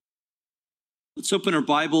Let's open our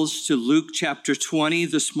Bibles to Luke chapter 20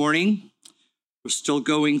 this morning. We're still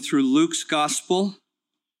going through Luke's gospel.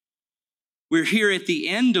 We're here at the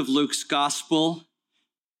end of Luke's gospel,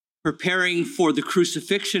 preparing for the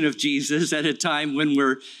crucifixion of Jesus at a time when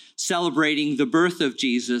we're celebrating the birth of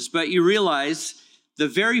Jesus. But you realize the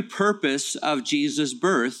very purpose of Jesus'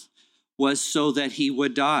 birth was so that he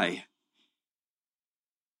would die.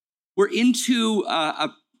 We're into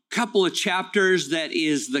a couple of chapters that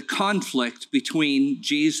is the conflict between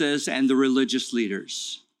Jesus and the religious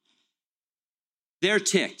leaders. They're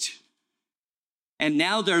ticked. And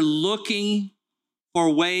now they're looking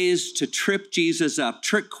for ways to trip Jesus up,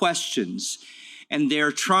 trick questions. And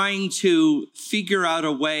they're trying to figure out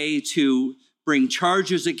a way to bring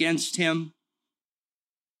charges against him.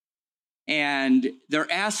 And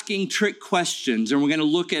they're asking trick questions. And we're going to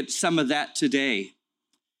look at some of that today.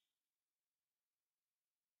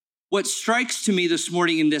 What strikes to me this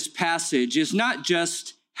morning in this passage is not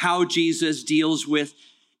just how Jesus deals with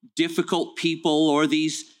difficult people or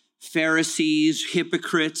these Pharisees,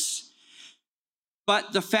 hypocrites,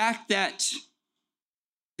 but the fact that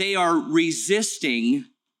they are resisting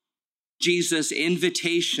Jesus'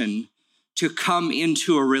 invitation to come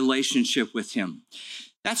into a relationship with him.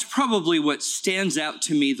 That's probably what stands out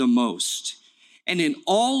to me the most. And in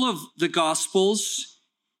all of the Gospels,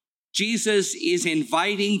 Jesus is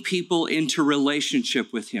inviting people into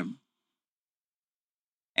relationship with him.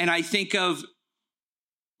 And I think of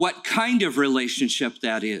what kind of relationship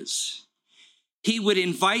that is. He would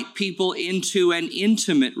invite people into an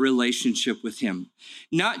intimate relationship with him,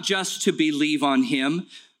 not just to believe on him,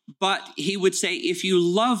 but he would say, if you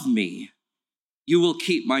love me, you will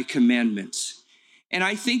keep my commandments. And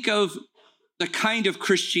I think of the kind of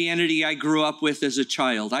Christianity I grew up with as a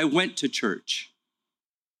child. I went to church.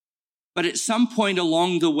 But at some point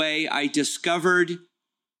along the way, I discovered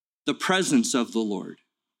the presence of the Lord.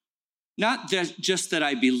 Not just that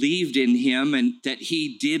I believed in him and that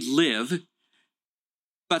he did live,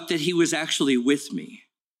 but that he was actually with me.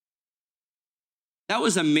 That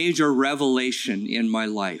was a major revelation in my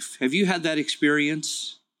life. Have you had that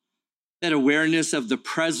experience? That awareness of the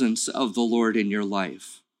presence of the Lord in your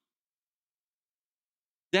life?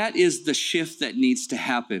 That is the shift that needs to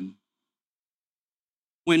happen.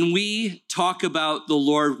 When we talk about the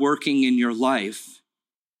Lord working in your life,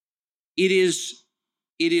 it is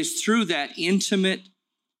through that intimate,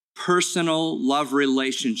 personal love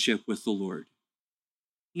relationship with the Lord.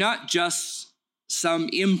 Not just some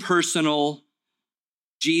impersonal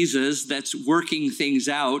Jesus that's working things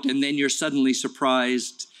out and then you're suddenly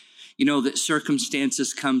surprised, that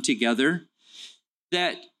circumstances come together.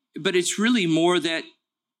 But it's really more that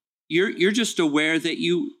you're just aware that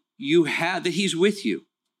that he's with you.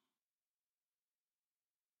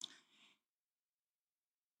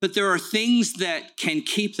 But there are things that can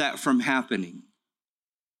keep that from happening.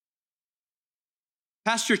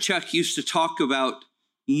 Pastor Chuck used to talk about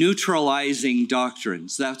neutralizing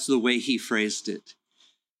doctrines. That's the way he phrased it.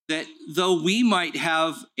 That though we might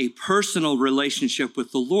have a personal relationship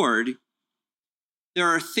with the Lord, there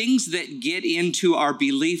are things that get into our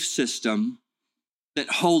belief system that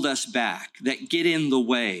hold us back, that get in the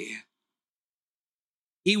way.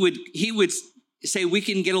 He would say we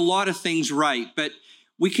can get a lot of things right, but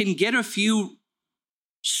we can get a few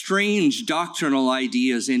strange doctrinal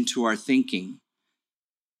ideas into our thinking.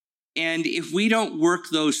 And if we don't work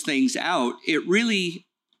those things out, it really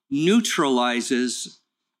neutralizes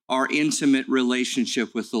our intimate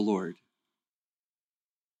relationship with the Lord.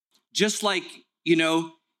 Just like,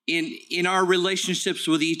 in our relationships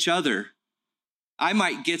with each other, I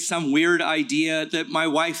might get some weird idea that my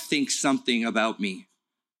wife thinks something about me.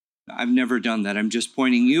 I've never done that. I'm just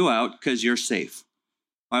pointing you out because you're safe.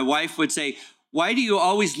 My wife would say, why do you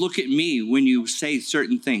always look at me when you say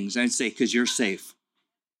certain things? I'd say, because you're safe.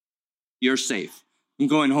 You're safe. I'm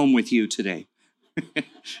going home with you today.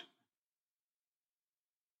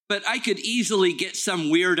 But I could easily get some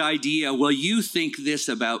weird idea, well, you think this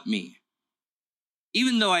about me.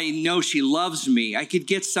 Even though I know she loves me, I could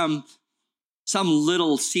get some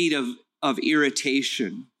little seed of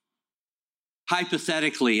irritation.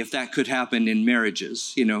 Hypothetically, if that could happen in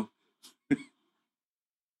marriages,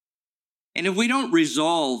 And if we don't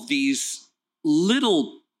resolve these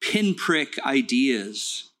little pinprick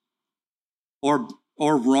ideas or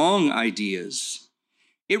wrong ideas,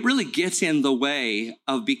 it really gets in the way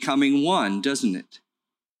of becoming one, doesn't it?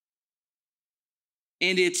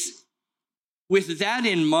 And it's with that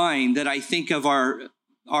in mind that I think of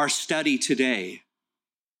our study today.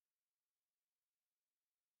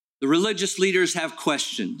 The religious leaders have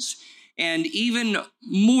questions. And even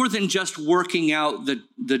more than just working out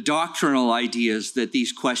the doctrinal ideas that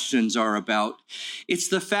these questions are about, it's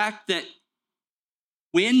the fact that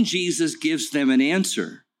when Jesus gives them an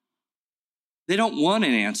answer, they don't want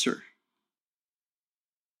an answer.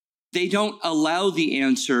 They don't allow the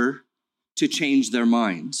answer to change their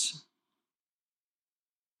minds.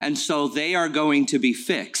 And so they are going to be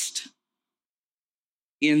fixed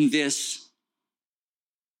in this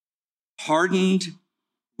hardened,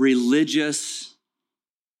 religious,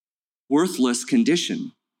 worthless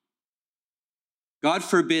condition. God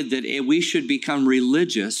forbid that we should become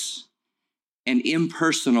religious and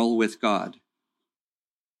impersonal with God,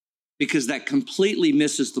 because that completely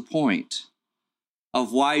misses the point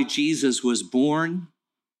of why Jesus was born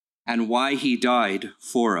and why he died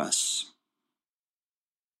for us.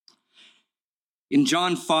 In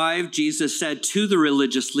John 5, Jesus said to the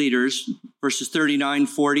religious leaders, verses 39,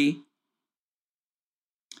 40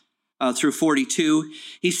 through 42,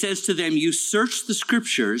 he says to them, "You search the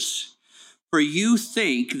scriptures, for you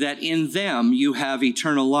think that in them you have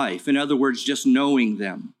eternal life." In other words, just knowing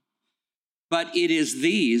them. "But it is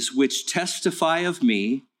these which testify of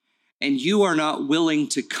me, and you are not willing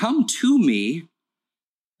to come to me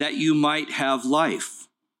that you might have life.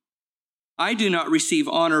 I do not receive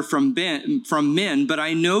honor from men, but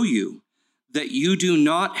I know you, that you do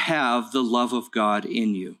not have the love of God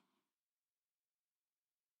in you."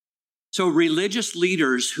 So religious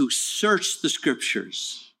leaders who search the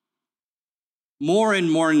scriptures, more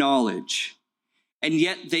and more knowledge, and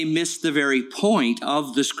yet they miss the very point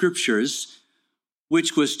of the scriptures,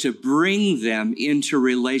 which was to bring them into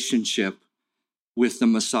relationship with the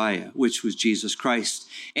Messiah, which was Jesus Christ.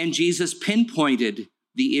 And Jesus pinpointed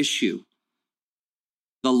the issue.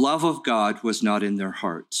 The love of God was not in their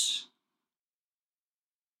hearts.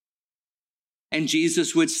 And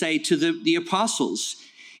Jesus would say to the apostles,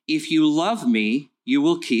 "If you love me, you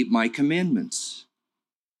will keep my commandments."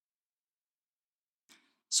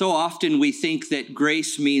 So often we think that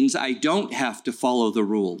grace means I don't have to follow the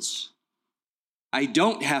rules. I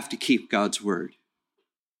don't have to keep God's word.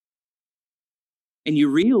 And you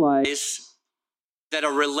realize that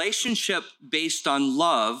a relationship based on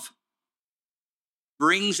love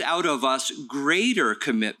brings out of us greater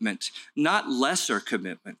commitment, not lesser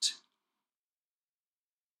commitment.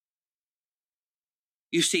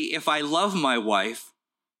 You see, if I love my wife,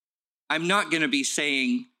 I'm not going to be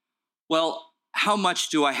saying, "Well, how much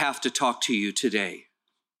do I have to talk to you today?"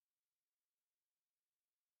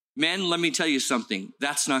 Men, let me tell you something.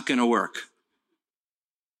 That's not going to work.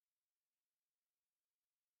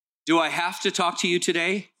 Do I have to talk to you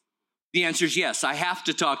today? The answer is yes, I have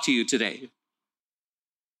to talk to you today.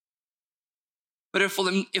 But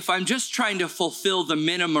if I'm just trying to fulfill the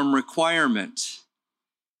minimum requirement,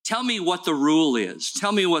 tell me what the rule is.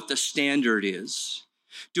 Tell me what the standard is.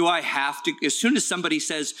 Do I have to, as soon as somebody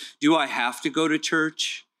says, "Do I have to go to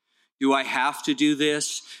church? Do I have to do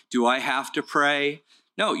this? Do I have to pray?"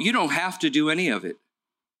 No, you don't have to do any of it.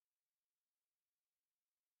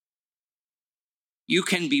 You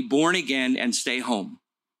can be born again and stay home.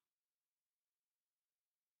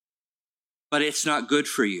 But it's not good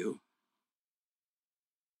for you.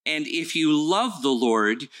 And if you love the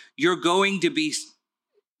Lord, you're going to be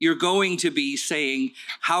saying,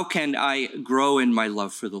 "How can I grow in my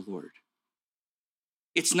love for the Lord?"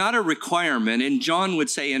 It's not a requirement. And John would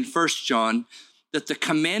say in 1 John that the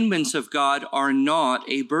commandments of God are not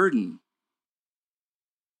a burden.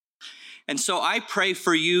 And so I pray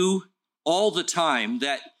for you all the time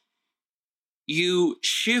that you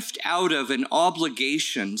shift out of an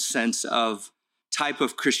obligation sense of type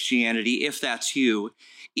of Christianity, if that's you,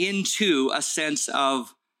 into a sense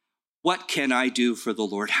of, what can I do for the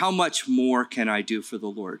Lord? How much more can I do for the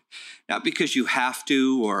Lord? Not because you have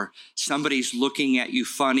to, or somebody's looking at you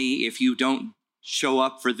funny if you don't show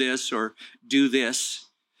up for this or do this,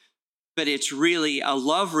 but it's really a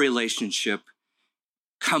love relationship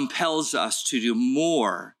compels us to do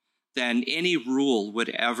more than any rule would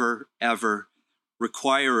ever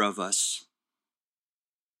require of us.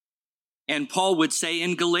 And Paul would say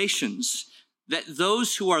in Galatians that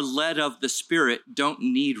those who are led of the Spirit don't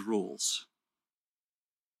need rules.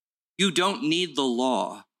 You don't need the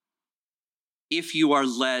law if you are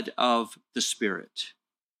led of the Spirit.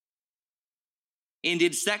 And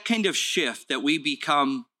it's that kind of shift that we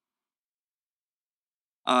become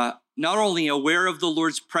not only aware of the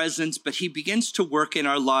Lord's presence, but he begins to work in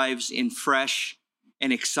our lives in fresh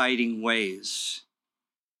and exciting ways.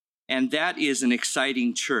 And that is an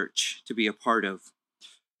exciting church to be a part of.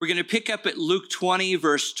 We're going to pick up at Luke 20,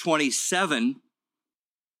 verse 27.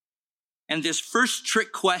 And this first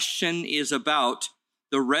trick question is about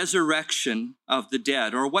the resurrection of the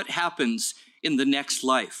dead, or what happens in the next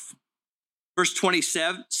life. Verse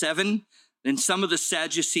 27, then some of the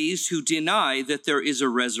Sadducees who deny that there is a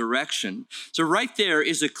resurrection. So right there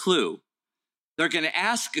is a clue. They're going to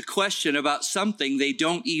ask a question about something they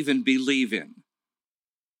don't even believe in.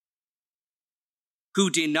 Who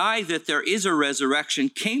deny that there is a resurrection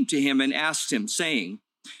came to him and asked him, saying,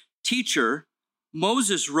 Teacher,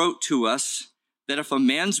 Moses wrote to us that if a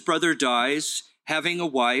man's brother dies, having a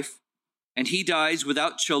wife, and he dies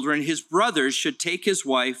without children, his brothers should take his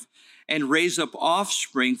wife and raise up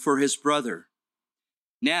offspring for his brother.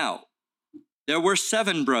 Now, there were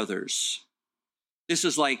 7 brothers. This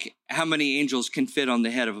is like how many angels can fit on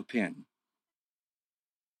the head of a pin.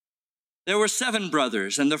 There were 7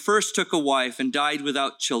 brothers, and the first took a wife and died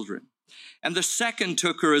without children. And the second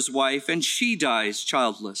took her as wife, and she dies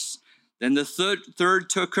childless. Then the third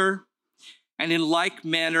took her, and in like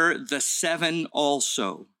manner the 7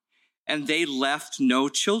 also. And they left no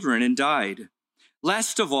children and died.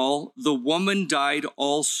 Last of all, the woman died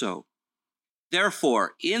also.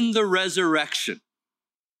 Therefore, in the resurrection,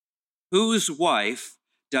 whose wife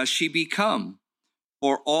does she become?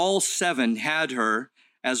 For all 7 had her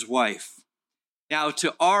as wife. Now,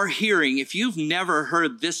 to our hearing, if you've never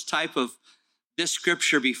heard this type of this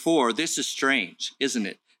scripture before, this is strange, isn't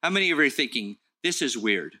it? How many of you are thinking, this is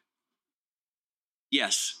weird?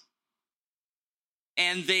 Yes.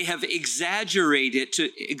 And they have exaggerated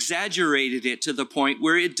it to the point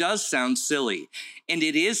where it does sound silly. And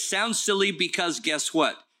it sounds silly because guess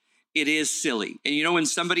what? It is silly. And you know when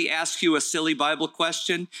somebody asks you a silly Bible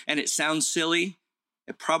question and it sounds silly,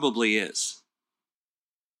 it probably is.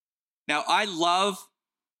 Now, I love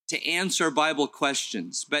to answer Bible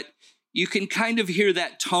questions, but you can kind of hear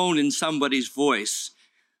that tone in somebody's voice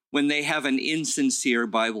when they have an insincere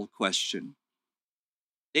Bible question.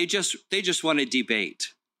 They just want to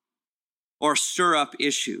debate or stir up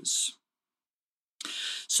issues.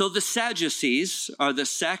 So the Sadducees are the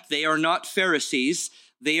sect. They are not Pharisees.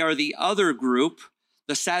 They are the other group,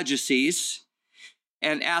 the Sadducees,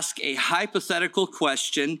 and ask a hypothetical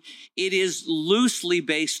question. It is loosely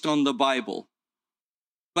based on the Bible,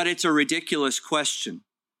 but it's a ridiculous question.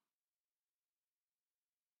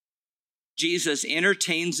 Jesus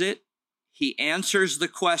entertains it. He answers the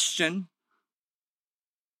question.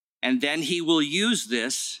 And then he will use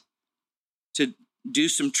this to do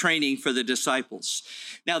some training for the disciples.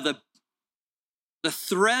 Now, the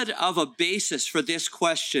thread of a basis for this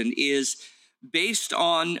question is based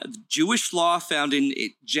on Jewish law found in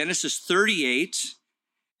Genesis 38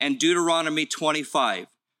 and Deuteronomy 25.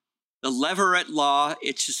 The Levirate law,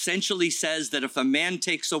 it essentially says that if a man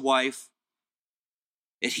takes a wife,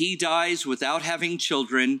 that he dies without having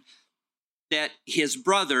children, that his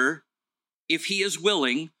brother, if he is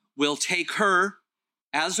willing, will take her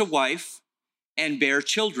as a wife and bear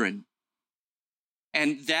children.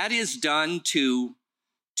 And that is done to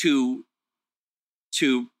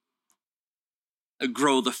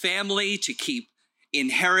grow the family, to keep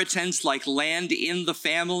inheritance like land in the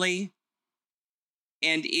family.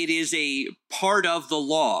 And it is a part of the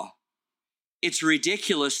law. It's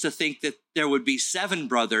ridiculous to think that there would be 7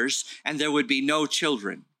 brothers and there would be no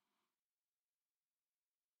children.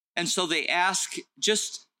 And so they ask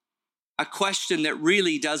just a question that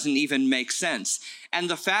really doesn't even make sense. And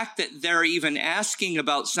the fact that they're even asking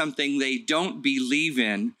about something they don't believe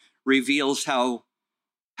in reveals how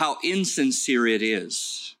insincere it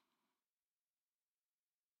is.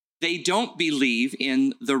 They don't believe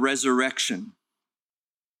in the resurrection.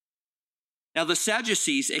 Now, the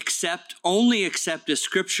Sadducees only accept as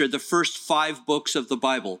scripture the first 5 books of the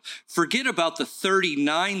Bible. Forget about the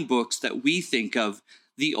 39 books that we think of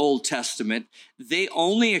the Old Testament. They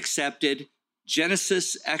only accepted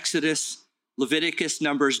Genesis, Exodus, Leviticus,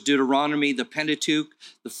 Numbers, Deuteronomy, the Pentateuch,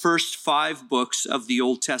 the first 5 books of the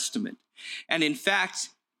Old Testament. And in fact,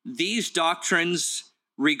 these doctrines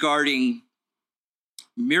regarding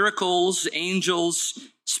miracles, angels,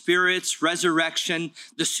 spirits, resurrection,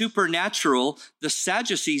 the supernatural, the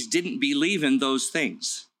Sadducees didn't believe in those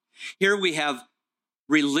things. Here we have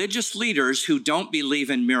religious leaders who don't believe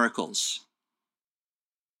in miracles.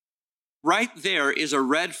 Right there is a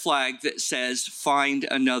red flag that says, find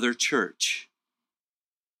another church.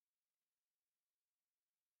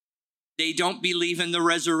 They don't believe in the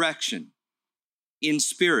resurrection, in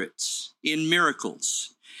spirits, in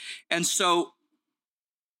miracles. And so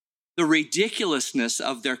the ridiculousness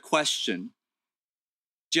of their question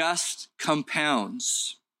just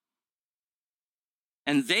compounds.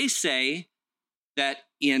 And they say that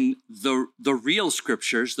in the real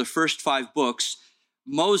scriptures, the first 5 books,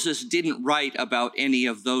 Moses didn't write about any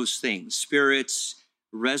of those things, spirits,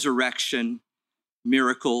 resurrection,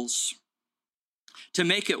 miracles. To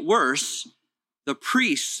make it worse, the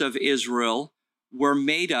priests of Israel were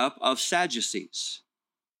made up of Sadducees.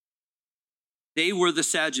 They were the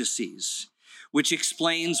Sadducees, which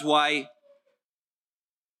explains why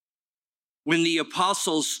when the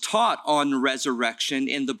apostles taught on resurrection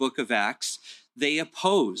in the book of Acts, they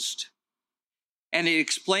opposed. And it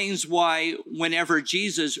explains why whenever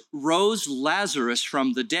Jesus rose Lazarus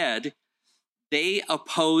from the dead, they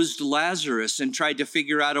opposed Lazarus and tried to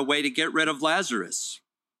figure out a way to get rid of Lazarus.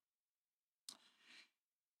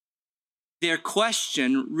 Their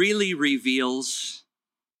question really reveals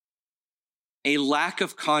a lack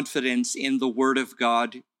of confidence in the Word of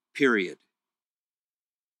God, period.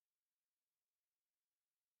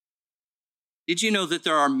 Did you know that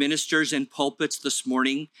there are ministers in pulpits this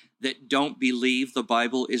morning that don't believe the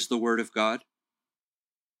Bible is the Word of God?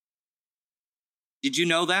 Did you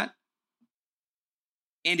know that?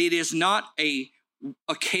 And it is not a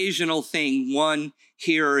occasional thing, one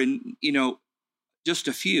here and, just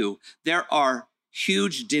a few. There are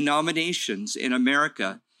huge denominations in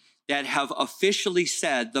America that have officially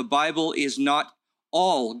said the Bible is not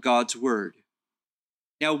all God's Word.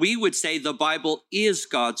 Now, we would say the Bible is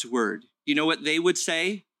God's Word. You know what they would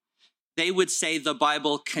say? They would say the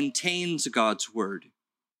Bible contains God's Word.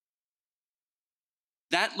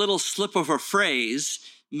 That little slip of a phrase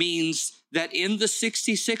means that in the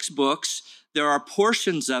 66 books, there are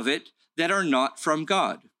portions of it that are not from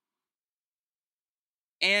God.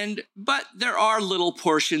 But there are little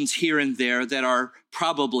portions here and there that are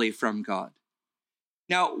probably from God.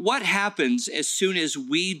 Now, what happens as soon as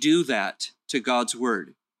we do that to God's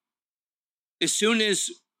Word? As soon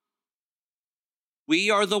as we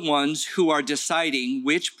are the ones who are deciding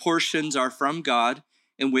which portions are from God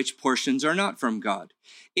and which portions are not from God,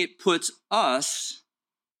 it puts us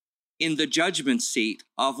in the judgment seat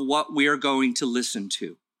of what we're going to listen to.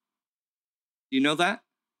 Do you know that?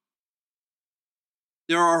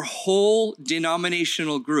 There are whole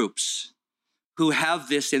denominational groups who have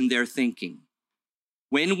this in their thinking.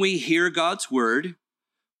 When we hear God's Word,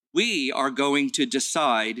 we are going to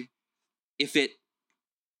decide if it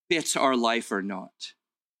fits our life or not.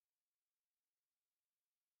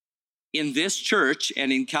 In this church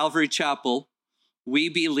and in Calvary Chapel, we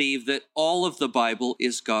believe that all of the Bible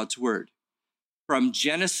is God's Word, from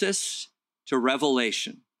Genesis to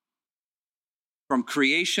Revelation, from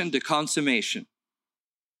creation to consummation.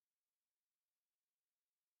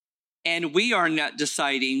 And we are not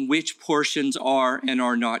deciding which portions are and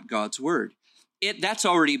are not God's Word. That's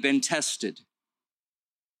already been tested.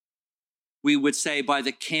 We would say by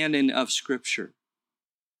the canon of Scripture.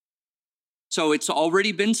 So it's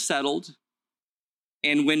already been settled.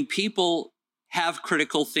 And when people have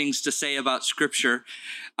critical things to say about Scripture,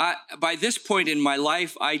 by this point in my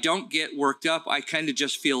life, I don't get worked up. I kind of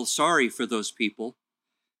just feel sorry for those people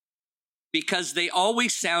because they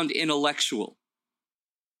always sound intellectual.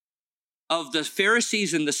 Of the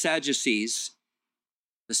Pharisees and the Sadducees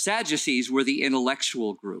were the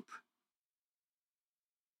intellectual group.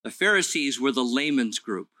 The Pharisees were the layman's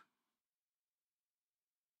group.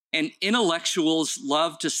 And intellectuals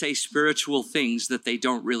love to say spiritual things that they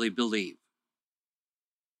don't really believe.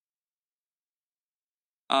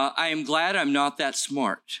 I am glad I'm not that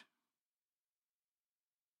smart.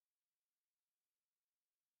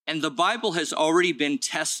 And the Bible has already been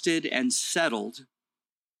tested and settled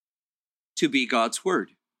to be God's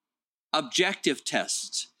Word. Objective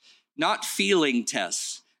tests, not feeling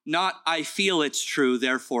tests, not I feel it's true,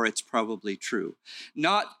 therefore it's probably true.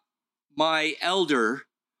 Not my elder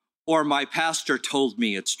or my pastor told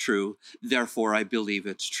me it's true, therefore I believe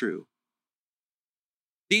it's true.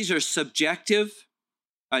 These are subjective,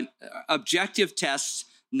 objective tests,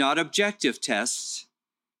 not objective tests,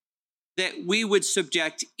 that we would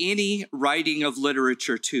subject any writing of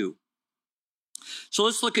literature to. So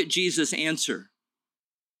let's look at Jesus' answer.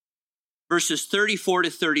 Verses 34 to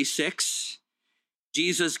 36,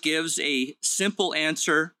 Jesus gives a simple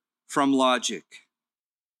answer from logic.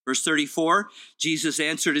 Verse 34, Jesus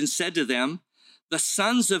answered and said to them, the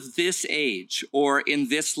sons of this age, or in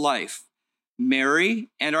this life, marry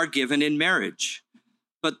and are given in marriage.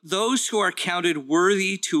 But those who are counted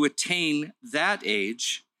worthy to attain that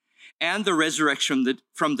age and the resurrection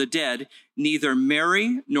from the dead neither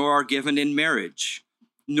marry nor are given in marriage,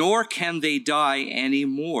 nor can they die any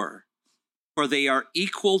more. For they are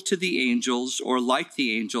equal to the angels, or like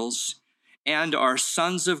the angels, and are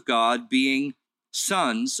sons of God, being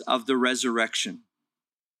sons of the resurrection.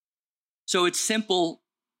 So it's simple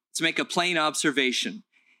to make a plain observation.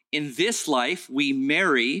 In this life, we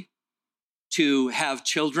marry to have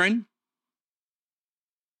children,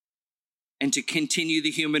 and to continue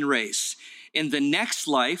the human race. In the next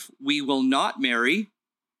life, we will not marry,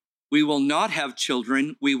 we will not have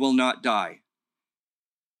children, we will not die.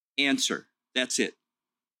 Answer, that's it.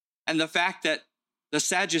 And the fact that the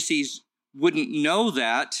Sadducees wouldn't know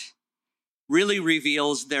that really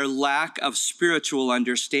reveals their lack of spiritual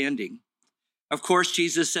understanding. Of course,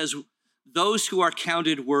 Jesus says, those who are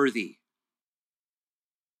counted worthy,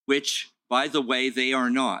 which, by the way, they are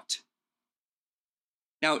not.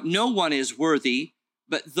 Now, no one is worthy,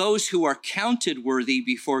 but those who are counted worthy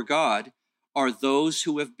before God are those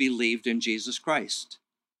who have believed in Jesus Christ.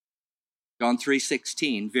 John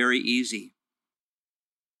 3:16, very easy.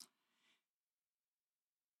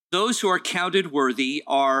 Those who are counted worthy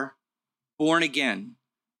are born again.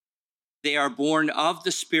 They are born of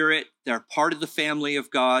the Spirit. They're part of the family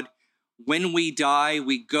of God. When we die,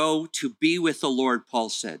 we go to be with the Lord, Paul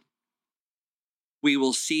said. We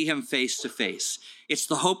will see him face to face. It's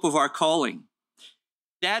the hope of our calling.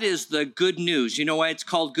 That is the good news. You know why it's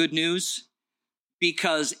called good news?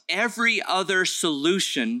 Because every other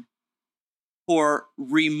solution for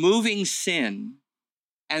removing sin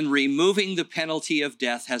and removing the penalty of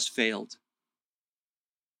death has failed.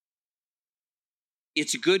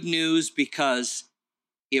 It's good news because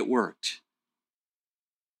it worked.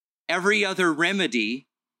 Every other remedy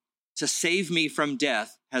to save me from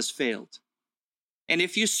death has failed. And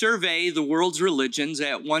if you survey the world's religions,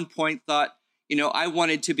 I at one point thought, I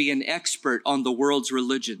wanted to be an expert on the world's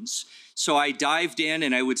religions. So I dived in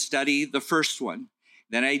and I would study the first one.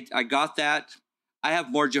 Then I got that. I have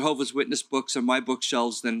more Jehovah's Witness books on my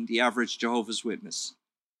bookshelves than the average Jehovah's Witness.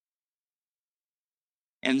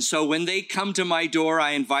 And so when they come to my door,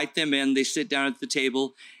 I invite them in, they sit down at the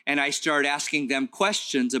table, and I start asking them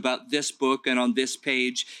questions about this book and on this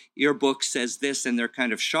page, your book says this, and they're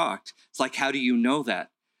kind of shocked. It's like, how do you know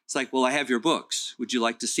that? It's like, well, I have your books. Would you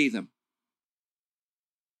like to see them?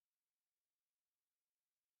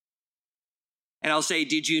 And I'll say,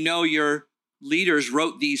 did you know your leaders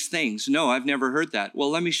wrote these things? No, I've never heard that.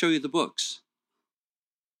 Well, let me show you the books.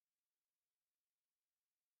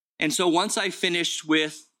 And so once I finished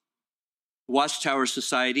with Watchtower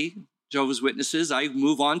Society, Jehovah's Witnesses, I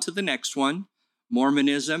move on to the next one,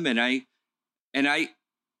 Mormonism, and I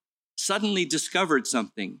suddenly discovered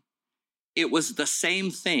something. It was the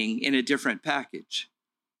same thing in a different package.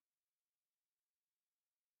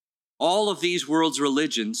 All of these world's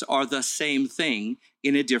religions are the same thing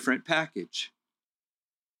in a different package.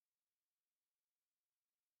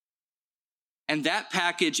 And that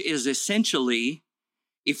package is essentially,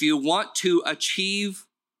 if you want to achieve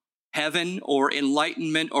heaven or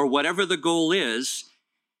enlightenment or whatever the goal is,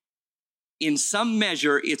 in some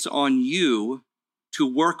measure, it's on you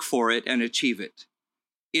to work for it and achieve it.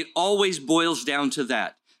 It always boils down to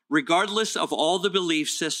that. Regardless of all the belief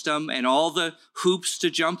system and all the hoops to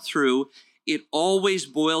jump through, it always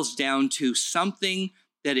boils down to something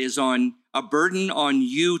that is on a burden on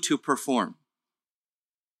you to perform.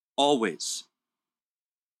 Always.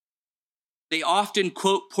 They often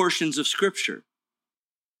quote portions of Scripture,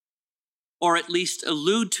 or at least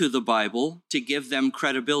allude to the Bible to give them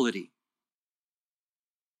credibility.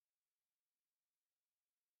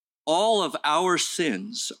 All of our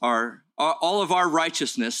sins all of our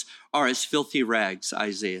righteousness are as filthy rags,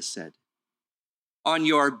 Isaiah said. On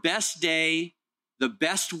your best day, the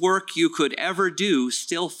best work you could ever do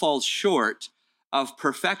still falls short of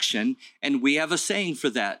perfection, and we have a saying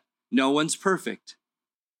for that: no one's perfect.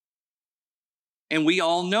 And we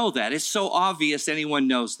all know that. It's so obvious anyone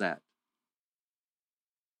knows that.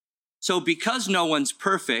 So because no one's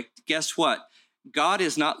perfect, guess what? God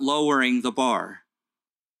is not lowering the bar.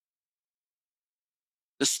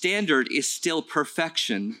 The standard is still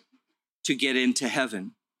perfection to get into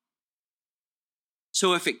heaven.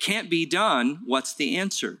 So if it can't be done, what's the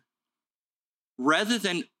answer? Rather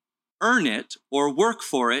than earn it or work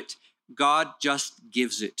for it, God just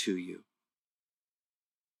gives it to you.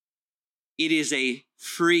 It is a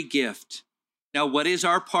free gift. Now, what is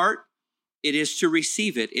our part? It is to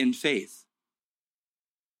receive it in faith.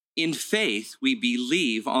 In faith, we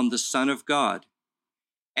believe on the Son of God.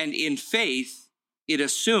 And in faith, it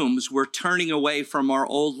assumes we're turning away from our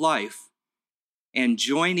old life and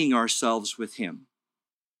joining ourselves with him.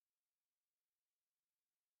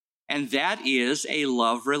 And that is a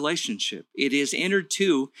love relationship. It is entered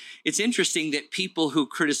to. It's interesting that people who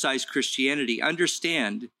criticize Christianity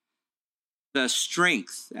understand the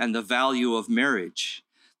strength and the value of marriage.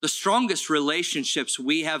 The strongest relationships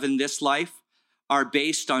we have in this life are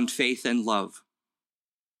based on faith and love.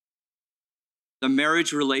 The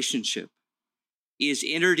marriage relationship is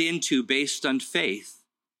entered into based on faith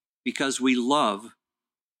because we love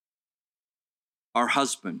our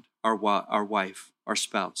husband, our wife, our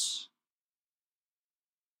spouse.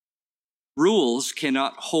 Rules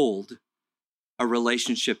cannot hold a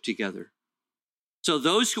relationship together. So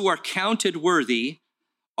those who are counted worthy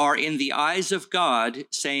are in the eyes of God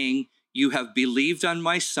saying, you have believed on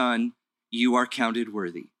my Son, you are counted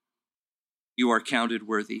worthy. You are counted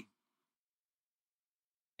worthy.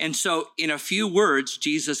 And so in a few words,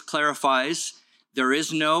 Jesus clarifies there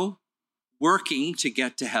is no working to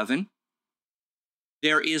get to heaven.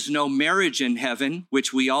 There is no marriage in heaven,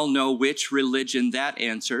 which we all know which religion that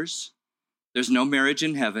answers. There's no marriage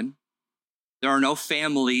in heaven. There are no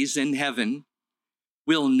families in heaven.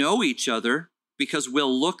 We'll know each other because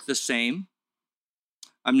we'll look the same.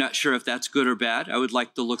 I'm not sure if that's good or bad. I would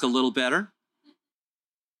like to look a little better.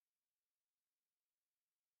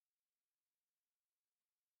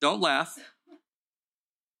 Don't laugh.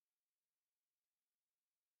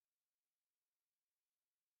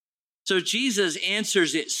 So Jesus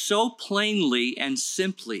answers it so plainly and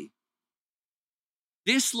simply.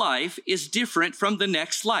 This life is different from the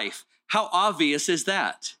next life. How obvious is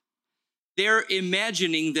that? They're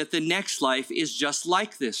imagining that the next life is just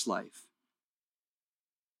like this life.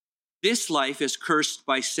 This life is cursed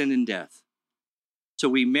by sin and death. So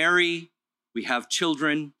we marry, we have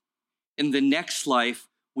children. In the next life,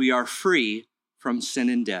 we are free from sin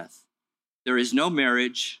and death. There is no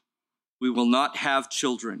marriage. We will not have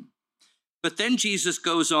children. But then Jesus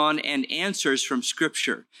goes on and answers from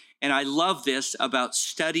Scripture. And I love this about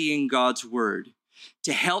studying God's word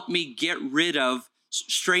to help me get rid of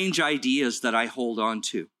strange ideas that I hold on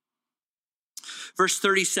to. Verse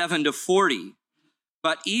 37 to 40.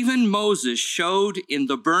 But even Moses showed in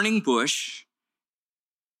the burning bush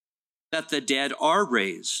that the dead are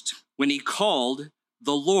raised when he called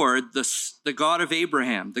the Lord, the God of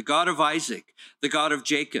Abraham, the God of Isaac, the God of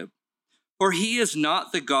Jacob. For he is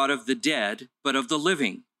not the God of the dead, but of the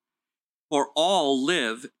living. For all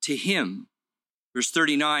live to him. Verse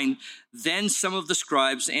 39, then some of the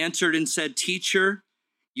scribes answered and said, Teacher,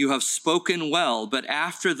 you have spoken well. But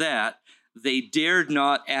after that, they dared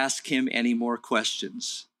not ask him any more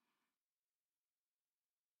questions.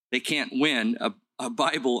 They can't win a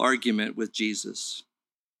Bible argument with Jesus.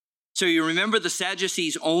 So you remember the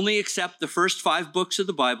Sadducees only accept the first 5 books of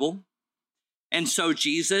the Bible. And so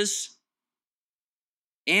Jesus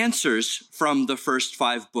answers from the first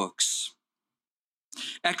 5 books.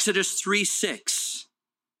 Exodus 3:6.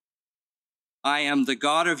 I am the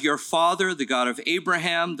God of your father, the God of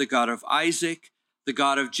Abraham, the God of Isaac, the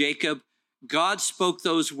God of Jacob. God spoke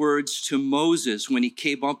those words to Moses when he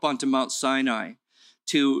came up onto Mount Sinai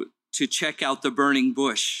to check out the burning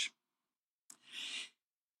bush.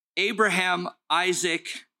 Abraham,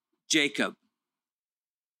 Isaac, Jacob.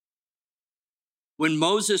 When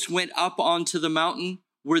Moses went up onto the mountain,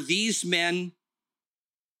 were these men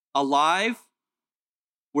alive?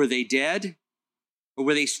 Were they dead? Or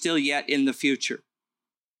were they still yet in the future?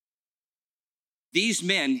 These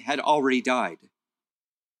men had already died.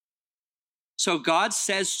 So God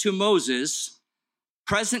says to Moses,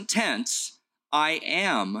 present tense, I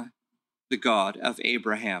am the God of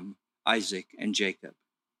Abraham, Isaac, and Jacob.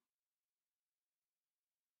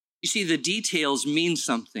 You see, the details mean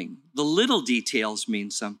something. The little details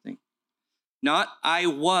mean something. Not I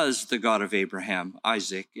was the God of Abraham,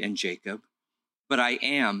 Isaac, and Jacob, but I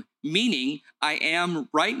am, meaning I am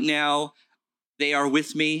right now. They are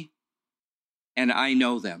with me, and I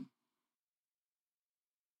know them.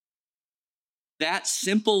 That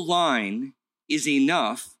simple line is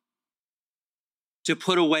enough to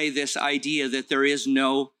put away this idea that there is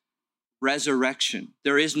no resurrection.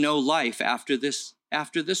 There is no life after this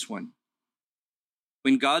one.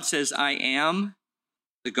 When God says, I am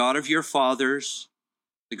the God of your fathers,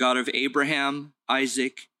 the God of Abraham,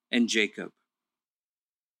 Isaac, and Jacob.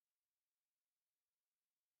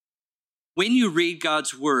 When you read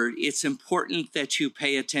God's word, it's important that you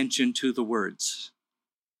pay attention to the words.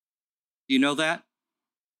 Do you know that?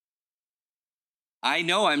 I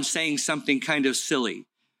know I'm saying something kind of silly,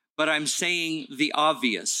 but I'm saying the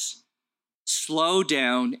obvious. Slow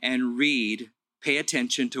down and read. Pay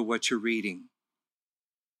attention to what you're reading.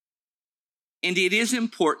 And it is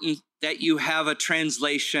important that you have a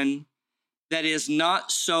translation that is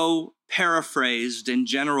not so paraphrased and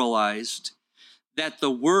generalized that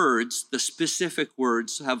the words, the specific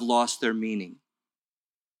words, have lost their meaning.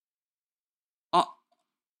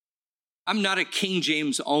 I'm not a King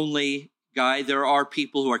James only guy. There are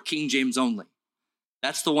people who are King James only.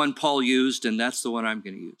 That's the one Paul used, and that's the one I'm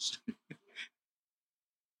going to use.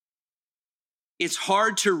 It's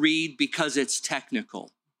hard to read because it's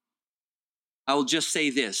technical. I will just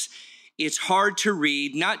say this. it's hard to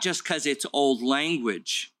read, not just because it's old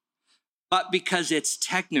language, but because it's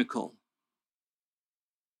technical.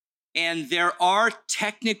 And there are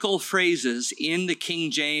technical phrases in the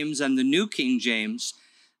King James and the New King James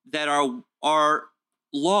that are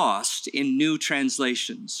lost in new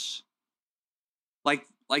translations. Like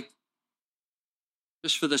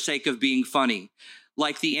just for the sake of being funny,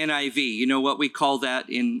 like the NIV, you know what we call that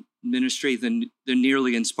in ministry, the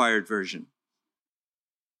nearly inspired version.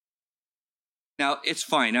 Now, it's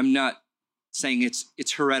fine. I'm not saying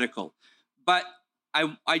it's heretical, but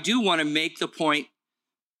I do want to make the point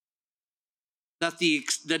that the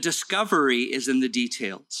discovery is in the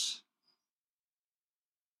details.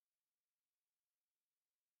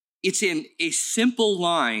 It's in a simple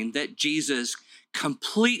line that Jesus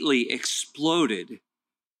completely exploded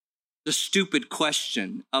the stupid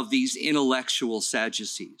question of these intellectual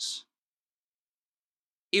Sadducees.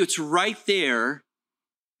 It's right there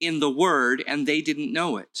in the word, and they didn't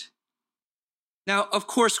know it. Now, of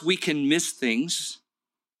course, we can miss things,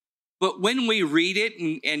 but when we read it,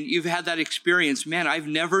 and you've had that experience, man, I've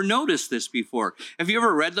never noticed this before. Have you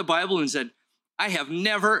ever read the Bible and said, I have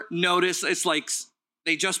never noticed? It's like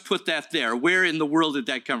they just put that there. Where in the world did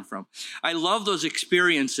that come from? I love those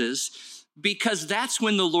experiences because that's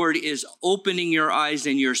when the Lord is opening your eyes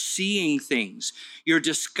and you're seeing things. You're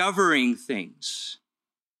discovering things.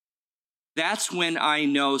 That's when I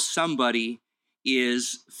know somebody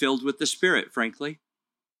is filled with the Spirit, frankly.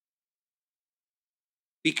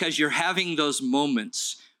 Because you're having those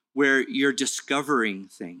moments where you're discovering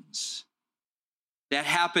things. That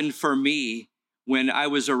happened for me when I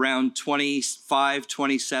was around 25,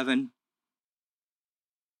 27.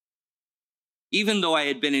 Even though I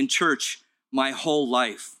had been in church my whole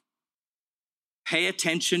life, pay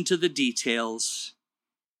attention to the details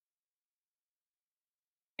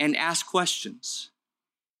and ask questions.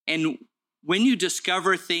 And when you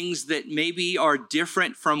discover things that maybe are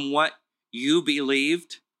different from what you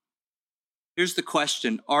believed, here's the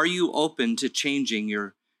question: are you open to changing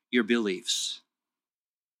your beliefs?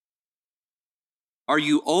 Are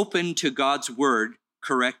you open to God's word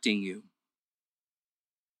correcting you?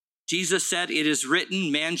 Jesus said, it is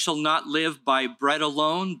written, man shall not live by bread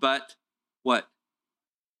alone, but what?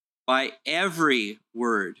 By every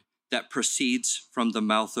word that proceeds from the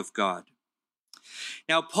mouth of God.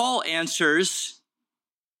 Now, Paul answers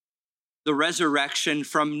the resurrection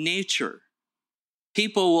from nature.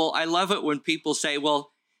 I love it when people say,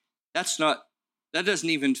 well, that doesn't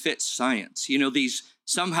even fit science. You know,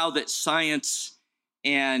 somehow that science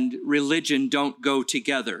and religion don't go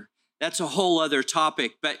together. That's a whole other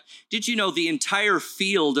topic. But did you know the entire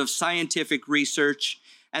field of scientific research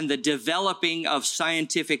and the developing of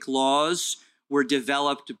scientific laws were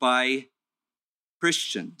developed by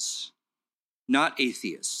Christians, not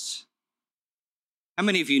atheists? How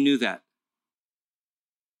many of you knew that?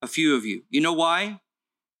 A few of you. You know why?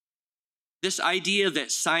 This idea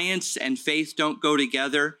that science and faith don't go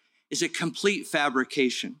together is a complete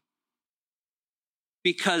fabrication.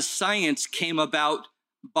 Because science came about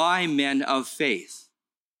by men of faith.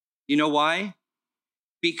 You know why?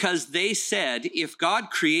 Because they said, if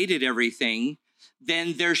God created everything,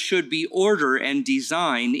 then there should be order and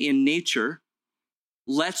design in nature.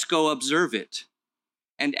 Let's go observe it.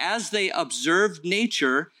 And as they observed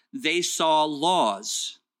nature, they saw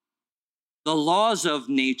laws. The laws of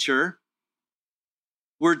nature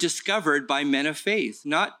were discovered by men of faith,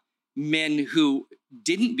 not men who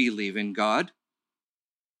didn't believe in God.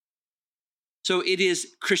 So it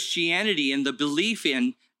is Christianity and the belief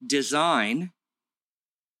in design,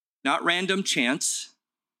 not random chance,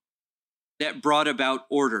 that brought about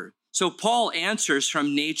order. So Paul answers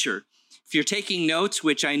from nature. If you're taking notes,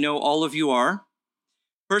 which I know all of you are,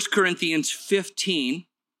 1 Corinthians 15,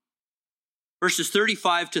 verses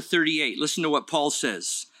 35 to 38. Listen to what Paul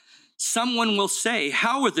says. Someone will say,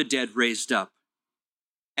 how are the dead raised up?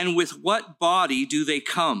 And with what body do they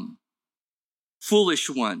come? Foolish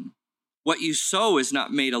one. What you sow is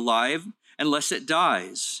not made alive unless it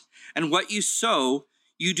dies. And what you sow,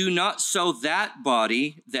 you do not sow that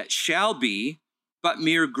body that shall be, but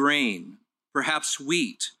mere grain, perhaps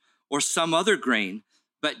wheat or some other grain.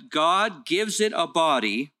 But God gives it a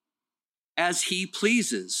body as he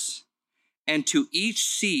pleases, and to each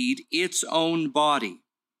seed its own body.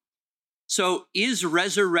 So is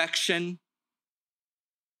resurrection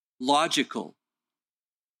logical?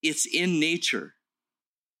 It's in nature.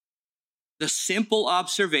 The simple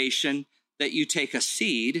observation that you take a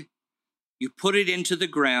seed, you put it into the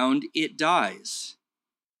ground, it dies.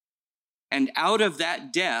 And out of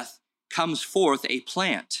that death comes forth a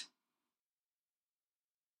plant.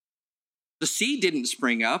 The seed didn't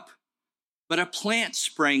spring up. but a plant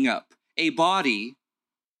sprang up, a body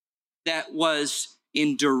that was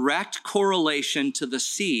in direct correlation to the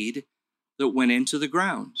seed that went into the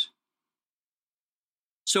ground.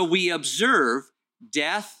 So we observe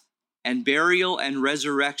death and burial and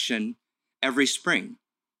resurrection every spring.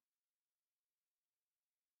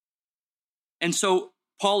 And so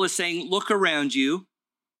Paul is saying, look around you,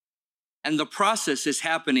 and the process is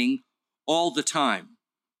happening all the time.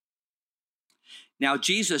 Now,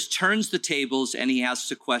 Jesus turns the tables and he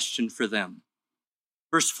asks a question for them.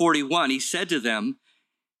 Verse 41, he said to them,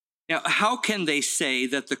 now, how can they say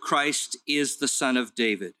that the Christ is the son of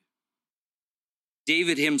David?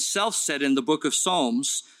 David himself said in the book of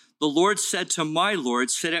Psalms, the Lord said to my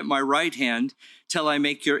Lord, sit at my right hand till I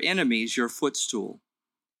make your enemies your footstool.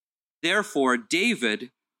 Therefore,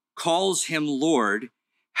 David calls him Lord.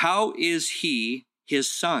 How is he his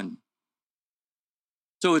son?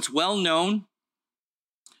 So it's well known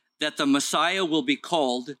that the Messiah will be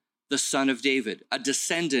called the son of David, a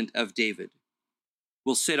descendant of David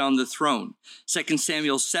will sit on the throne. 2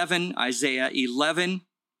 Samuel 7, Isaiah 11,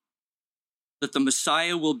 that the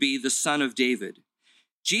Messiah will be the son of David.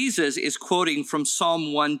 Jesus is quoting from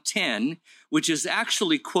Psalm 110, which is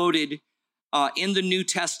actually quoted in the New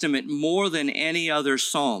Testament more than any other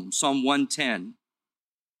psalm, Psalm 110.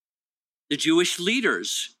 The Jewish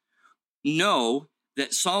leaders know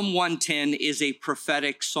that Psalm 110 is a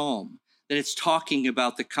prophetic psalm, that it's talking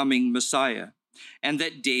about the coming Messiah, and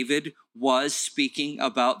that David was speaking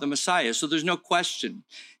about the Messiah. So there's no question.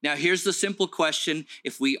 Now, here's the simple question.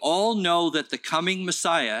 If we all know that the coming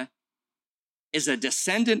Messiah is a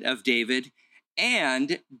descendant of David,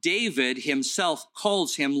 and David himself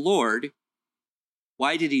calls him Lord,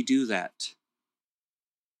 why did he do that?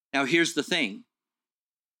 Now, here's the thing.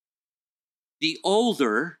 The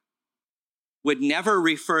older would never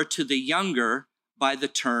refer to the younger by the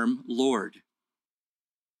term Lord.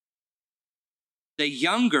 The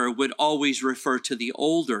younger would always refer to the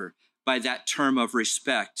older by that term of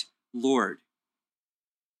respect, Lord.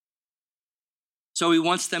 So he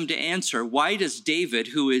wants them to answer, why is David,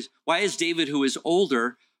 who is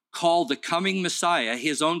older, call the coming Messiah,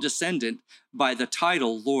 his own descendant, by the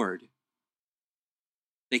title Lord?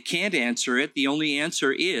 They can't answer it. The only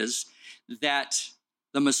answer is that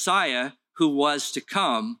the Messiah who was to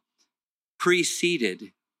come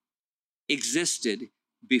preceded, existed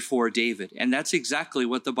before David. And that's exactly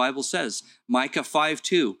what the Bible says. Micah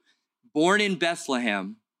 5:2, born in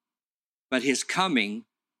Bethlehem, but his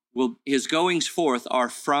goings forth are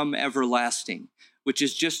from everlasting, which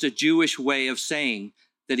is just a Jewish way of saying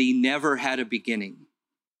that he never had a beginning.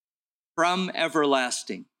 From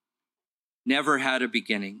everlasting, never had a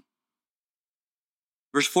beginning.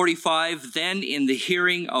 Verse 45, then in the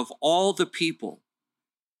hearing of all the people,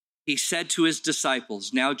 he said to his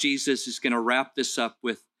disciples, now Jesus is going to wrap this up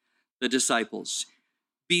with the disciples,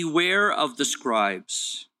 beware of the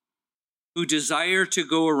scribes who desire to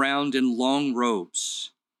go around in long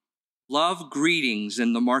robes, love greetings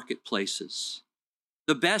in the marketplaces,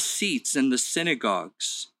 the best seats in the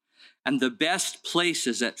synagogues, and the best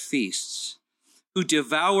places at feasts, who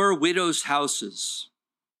devour widows' houses,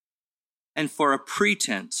 and for a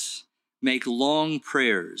pretense make long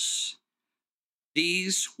prayers.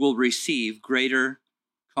 These will receive greater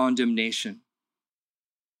condemnation.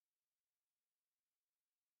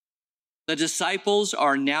 The disciples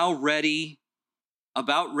are now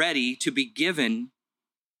about ready to be given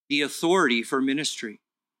the authority for ministry.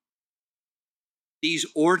 These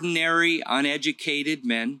ordinary, uneducated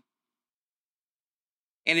men,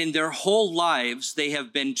 and in their whole lives, they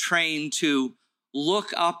have been trained to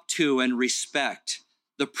look up to and respect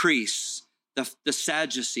the priests, the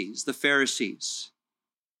Sadducees, the Pharisees.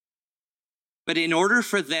 But in order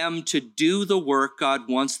for them to do the work God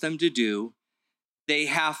wants them to do, they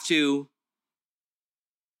have to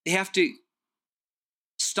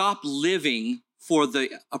stop living for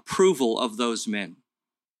the approval of those men.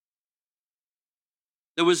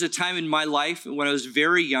 There was a time in my life when I was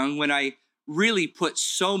very young when I really put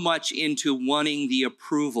so much into wanting the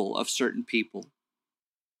approval of certain people.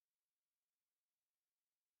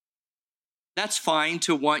 That's fine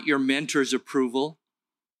to want your mentor's approval.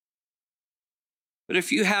 But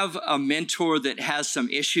if you have a mentor that has some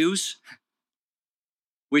issues,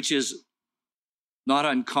 which is not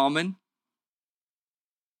uncommon,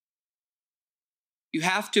 you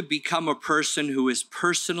have to become a person who is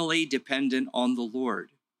personally dependent on the Lord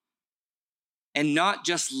and not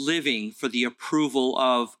just living for the approval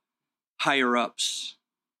of higher-ups.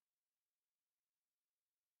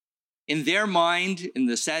 In their mind, in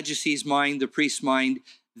the Sadducees' mind, the priest's mind,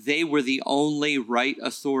 they were the only right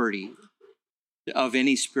authority. of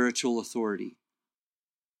any spiritual authority.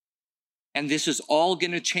 And this is all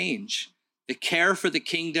going to change. The care for the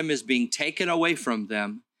kingdom is being taken away from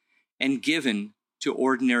them and given to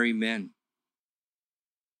ordinary men.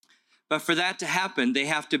 But for that to happen, they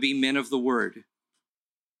have to be men of the word.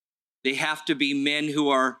 They have to be men who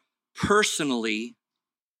are personally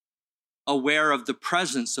aware of the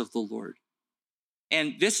presence of the Lord.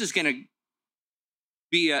 And this is going to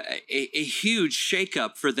be a huge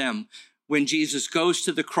shakeup for them when Jesus goes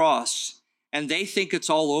to the cross and they think it's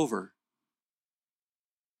all over.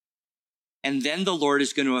 And then the Lord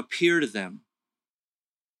is going to appear to them.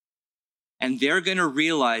 And they're going to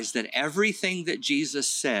realize that everything that Jesus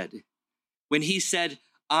said, when he said,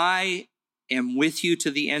 I am with you to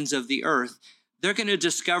the ends of the earth, they're going to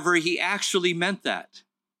discover he actually meant that.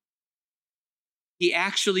 He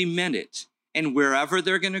actually meant it. And wherever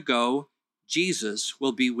they're going to go, Jesus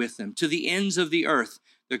will be with them. To the ends of the earth.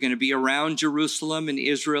 They're going to be around Jerusalem and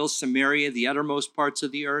Israel, Samaria, the uttermost parts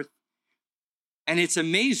of the earth. And it's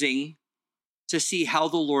amazing to see how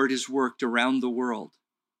the Lord has worked around the world.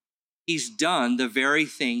 He's done the very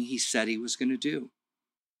thing he said he was going to do.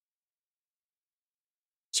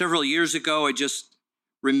 Several years ago, I just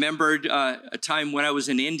remembered a time when I was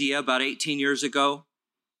in India about 18 years ago.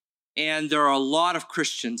 And there are a lot of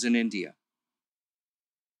Christians in India.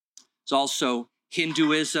 There's also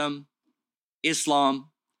Hinduism, Islam.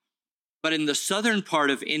 But in the southern part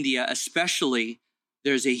of India, especially,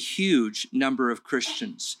 there's a huge number of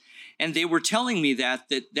Christians. And they were telling me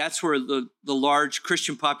that's where the large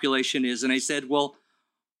Christian population is. And I said, well,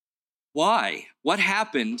 why? What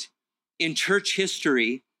happened in church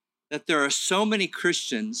history that there are so many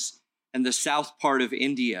Christians in the south part of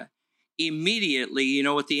India? Immediately, you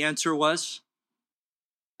know what the answer was?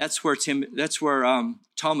 That's where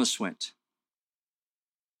Thomas went.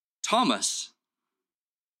 Thomas.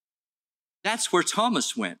 That's where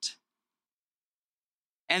Thomas went.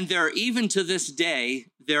 And even to this day,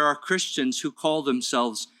 there are Christians who call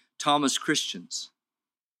themselves Thomas Christians.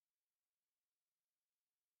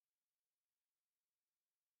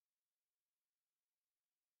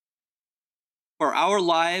 For our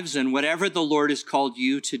lives and whatever the Lord has called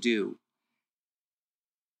you to do,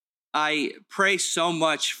 I pray so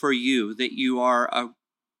much for you that you are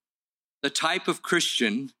the type of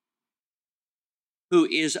Christian who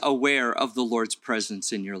is aware of the Lord's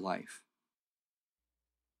presence in your life.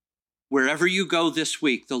 Wherever you go this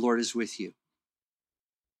week, the Lord is with you.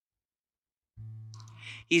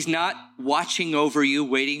 He's not watching over you,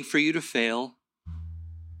 waiting for you to fail.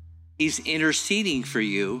 He's interceding for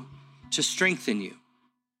you to strengthen you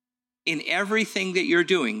in everything that you're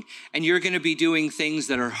doing. And you're going to be doing things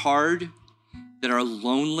that are hard, that are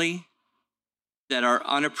lonely, that are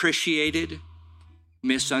unappreciated,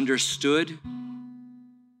 misunderstood.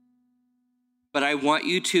 But I want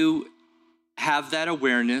you to have that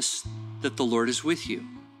awareness that the Lord is with you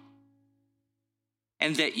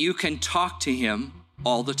and that you can talk to him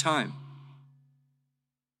all the time.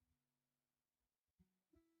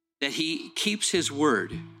 That he keeps his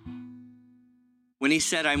word. When he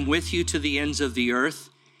said, I'm with you to the ends of the earth,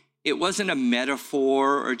 it wasn't a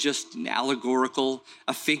metaphor or just an allegorical,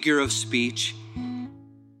 a figure of speech.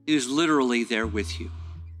 He was literally there with you.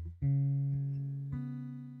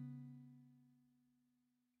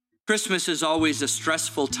 Christmas is always a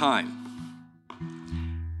stressful time.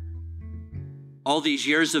 All these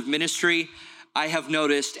years of ministry, I have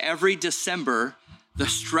noticed every December, the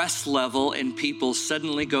stress level in people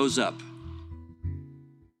suddenly goes up.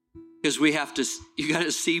 Because you got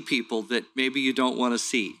to see people that maybe you don't want to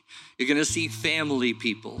see. You're going to see family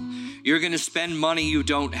people. You're going to spend money you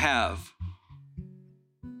don't have.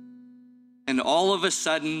 And all of a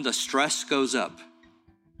sudden, the stress goes up.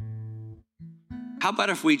 How about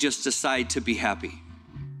if we just decide to be happy?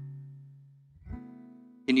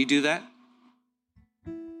 Can you do that?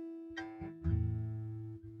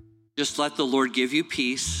 Just let the Lord give you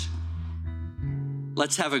peace.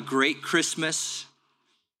 Let's have a great Christmas.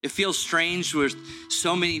 It feels strange with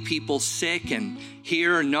so many people sick and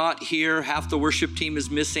here or not here. Half the worship team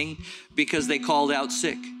is missing because they called out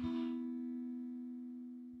sick.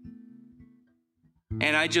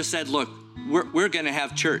 And I just said, look, we're going to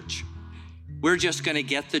have church. We're just going to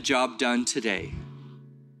get the job done today.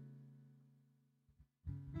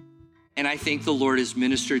 And I think the Lord has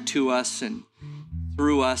ministered to us and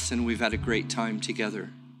through us, and we've had a great time together.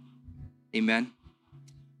 Amen.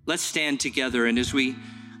 Let's stand together. And as we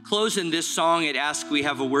close in this song, I'd ask we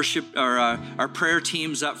have a worship or our prayer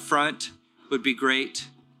teams up front would be great.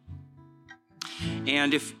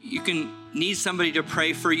 And if you need somebody to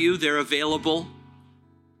pray for you, they're available.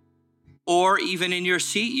 Or even in your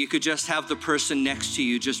seat, you could just have the person next to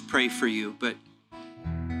you just pray for you. But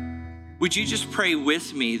would you just pray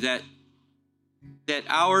with me that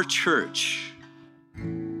our church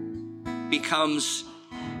becomes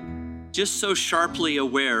just so sharply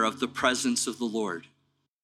aware of the presence of the Lord?